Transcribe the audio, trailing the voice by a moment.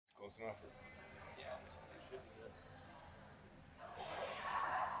wants an offer. Yeah, it should be good.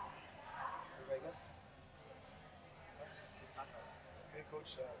 Everybody good? Hey,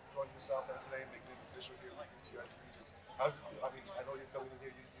 Coach, joining the Southland today, making it official here with UTRGV. Just how does it feel? I mean, I know you're coming in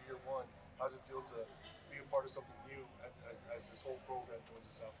here year one. How does it feel to be a part of something new as this whole program joins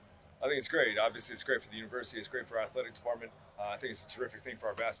the Southland? I think it's great. Obviously, it's great for the university. It's great for our athletic department. I think it's a terrific thing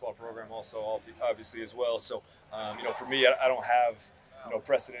for our basketball program, also, obviously as well. So, for me, I don't have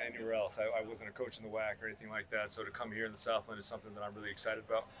precedent anywhere else. I wasn't a coach in the WAC or anything like that. So to come here in the Southland is something that I'm really excited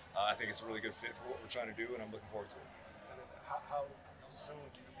about. I think it's a really good fit for what we're trying to do, and I'm looking forward to it. And then how soon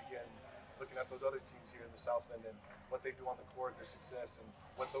do you begin looking at those other teams here in the Southland and what they do on the court, their success, and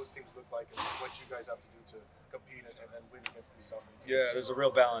what those teams look like, and what you guys have to do to compete and win against these Southland teams? Yeah, there's a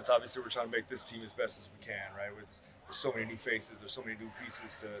real balance. Obviously, we're trying to make this team as best as we can, right? There's so many new faces, there's so many new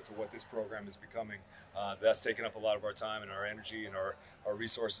pieces to what this program is becoming. That's taken up a lot of our time and our energy and our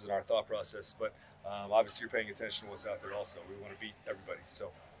resources and our thought process. But obviously, you're paying attention to what's out there also. We want to beat everybody.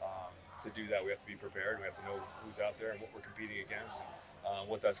 So to do that, we have to be prepared. We have to know who's out there and what we're competing against and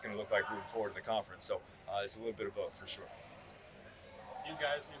what that's going to look like moving forward in the conference. So it's a little bit of both for sure. New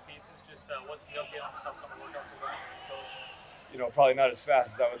guys, new pieces. Just what's the update on how some of the workouts are going, Coach? Probably not as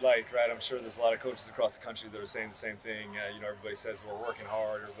fast as I would like, right? I'm sure there's a lot of coaches across the country that are saying the same thing. Everybody says we're working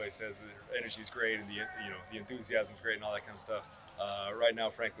hard. Everybody says that the energy's great and the enthusiasm's great and all that kind of stuff. Right now,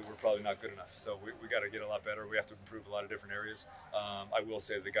 frankly, we're probably not good enough. So we got to get a lot better. We have to improve a lot of different areas. I will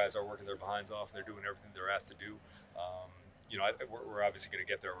say the guys are working their behinds off and they're doing everything they're asked to do. We're obviously going to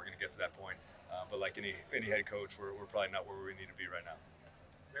get there. We're going to get to that point. But like any head coach, we're probably not where we need to be right now.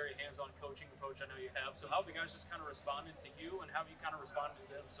 Very hands-on coaching approach I know you have. So how have the guys just kind of responded to you, and how have you kind of responded to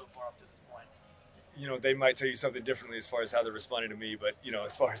them so far up to this point? They might tell you something differently as far as how they're responding to me, but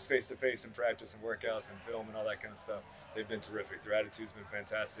as far as face-to-face and practice and workouts and film and all that kind of stuff, they've been terrific. Their attitude's been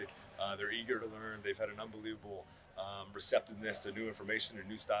fantastic. They're eager to learn. They've had an unbelievable receptiveness to new information and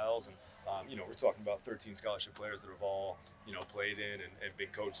new styles. And we're talking about 13 scholarship players that have all played in and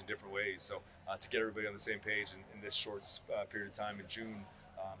been coached in different ways. So to get everybody on the same page in this short period of time in June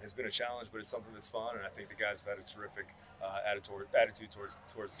has been a challenge, but it's something that's fun, and I think the guys have had a terrific attitude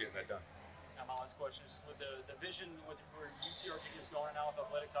towards getting that done. Now, my last question is with the vision with where UTRGV is going now with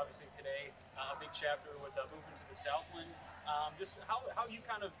athletics, obviously today, a big chapter with moving to the Southland. Just how you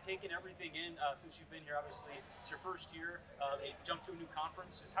kind of taken everything in since you've been here. Obviously, it's your first year. They jumped to a new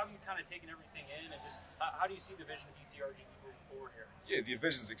conference. Just how have you kind of taken everything in, and just how do you see the vision of UTRGV moving forward here? Yeah, the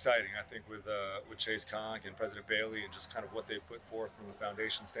vision's exciting. I think with Chase Conk and President Bailey and just kind of what they've put forth from a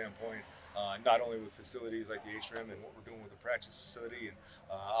foundation standpoint, not only with facilities like the atrium and what we're doing with the practice facility, and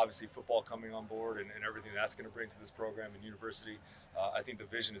obviously football coming on board and everything that's going to bring to this program and university. I think the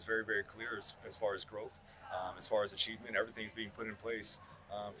vision is very, very clear as far as growth, as far as achievement. Everything's being put in place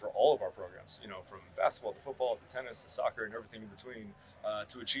for all of our programs, from basketball to football to tennis to soccer and everything in between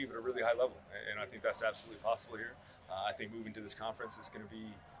to achieve at a really high level. And I think that's absolutely possible here. I think moving to this conference is going to be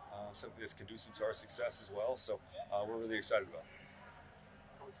something that's conducive to our success as well. So we're really excited about it.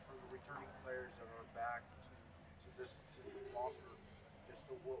 Coach, for the returning players that are back to this roster, just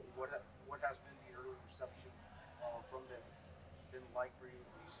what has been the early reception from them been like for you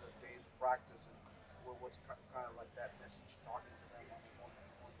these days of practice, and what's kind of like that message talking to them on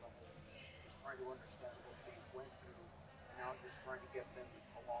one level, just trying to understand what they went through, and now just trying to get them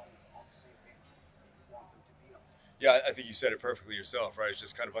along on the same page you want them to be on. Yeah, I think you said it perfectly yourself, right? It's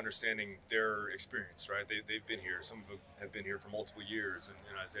just kind of understanding their experience, right? They've been here. Some of them have been here for multiple years, and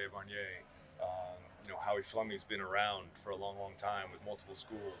Isaiah Barnier, Howie Fleming's been around for a long, long time with multiple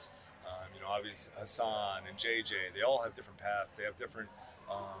schools. Obviously Hassan and JJ, they all have different paths. They have different,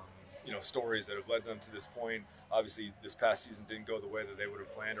 stories that have led them to this point. Obviously, this past season didn't go the way that they would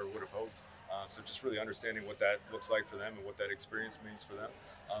have planned or would have hoped. So just really understanding what that looks like for them and what that experience means for them.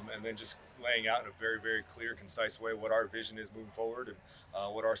 And then just laying out in a very, very clear, concise way what our vision is moving forward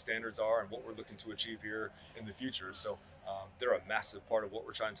and what our standards are and what we're looking to achieve here in the future. So they're a massive part of what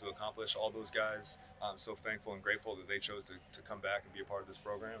we're trying to accomplish. All those guys, I'm so thankful and grateful that they chose to come back and be a part of this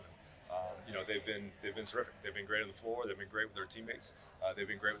program. And, they've been terrific. They've been great on the floor. They've been great with their teammates. They've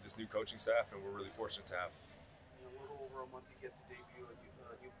been great with this new coaching staff, and we're really fortunate to have them. In a little over a month, you get to debut a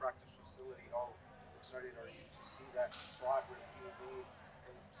new practice facility. How excited are you to see that progress being made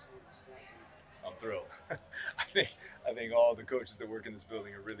in the facility standpoint? I'm thrilled. I think all the coaches that work in this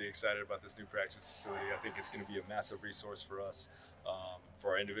building are really excited about this new practice facility. I think it's going to be a massive resource for us,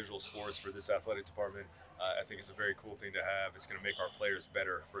 for our individual sports, for this athletic department. I think it's a very cool thing to have. It's going to make our players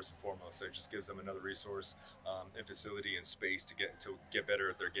better first and foremost. So it just gives them another resource and facility and space to get better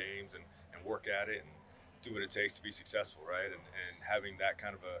at their games and work at it. And do what it takes to be successful, right? And having that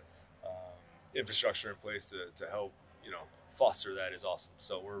kind of a infrastructure in place to help, foster that is awesome.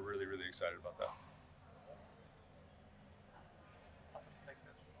 So we're really, really excited about that.